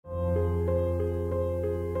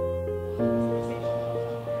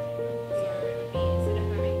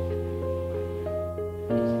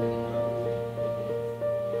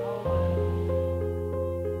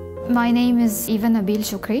My name is Eva Nabil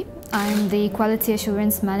Shukri. I'm the Quality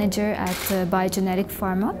Assurance Manager at Biogeneric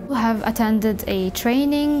Pharma. I have attended a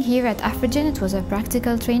training here at Afrigen. It was a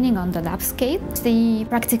practical training on the lab scale. The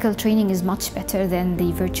practical training is much better than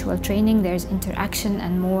the virtual training. There's interaction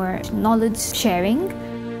and more knowledge sharing.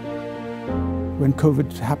 When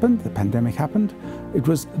COVID happened, the pandemic happened, it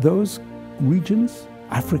was those regions,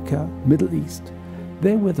 Africa, Middle East,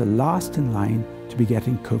 they were the last in line to be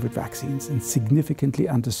getting COVID vaccines and significantly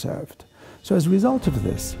underserved. So as a result of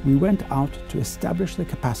this, we went out to establish the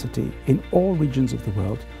capacity in all regions of the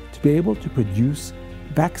world to be able to produce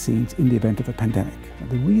vaccines in the event of a pandemic. And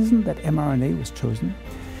the reason that mRNA was chosen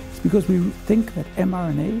is because we think that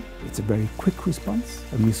mRNA, it's a very quick response,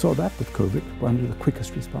 and we saw that with COVID, one of the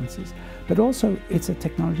quickest responses, but also it's a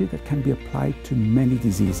technology that can be applied to many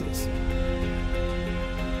diseases.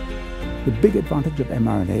 The big advantage of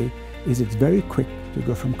mRNA is it's very quick to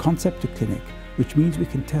go from concept to clinic, which means we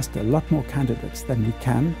can test a lot more candidates than we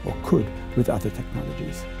can or could with other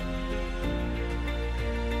technologies.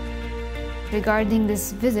 Regarding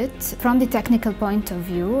this visit, from the technical point of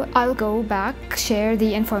view, I'll go back, share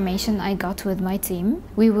the information I got with my team.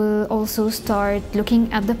 We will also start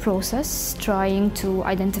looking at the process, trying to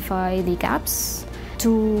identify the gaps,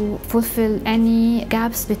 to fulfill any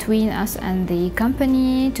gaps between us and the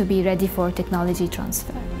company, to be ready for technology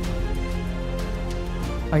transfer.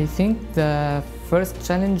 I think the first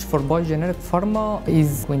challenge for Biogeneric Pharma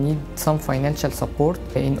is we need some financial support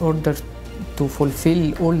in order to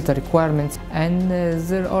fulfill all the requirements, and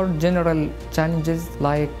there are general challenges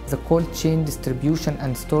like the cold chain distribution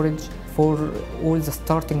and storage for all the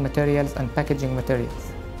starting materials and packaging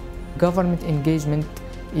materials. Government engagement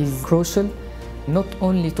is crucial, not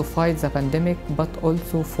only to fight the pandemic but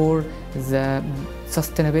also for the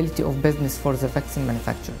sustainability of business for the vaccine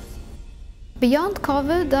manufacturers. Beyond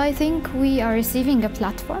COVID, I think we are receiving a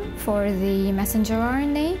platform for the messenger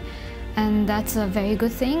RNA, and that's a very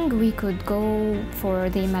good thing. We could go for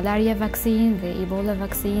the malaria vaccine, the Ebola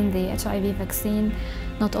vaccine, the HIV vaccine,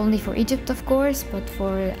 not only for Egypt, of course, but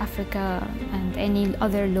for Africa and any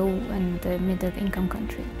other low and middle income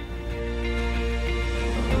country.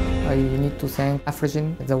 I need to thank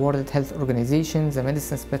Afrigen, the World Health Organization, the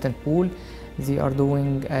Medicines Patent Pool. They are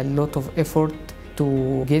doing a lot of effort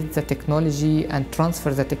to get the technology and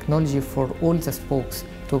transfer the technology for all the spokes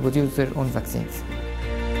to produce their own vaccines.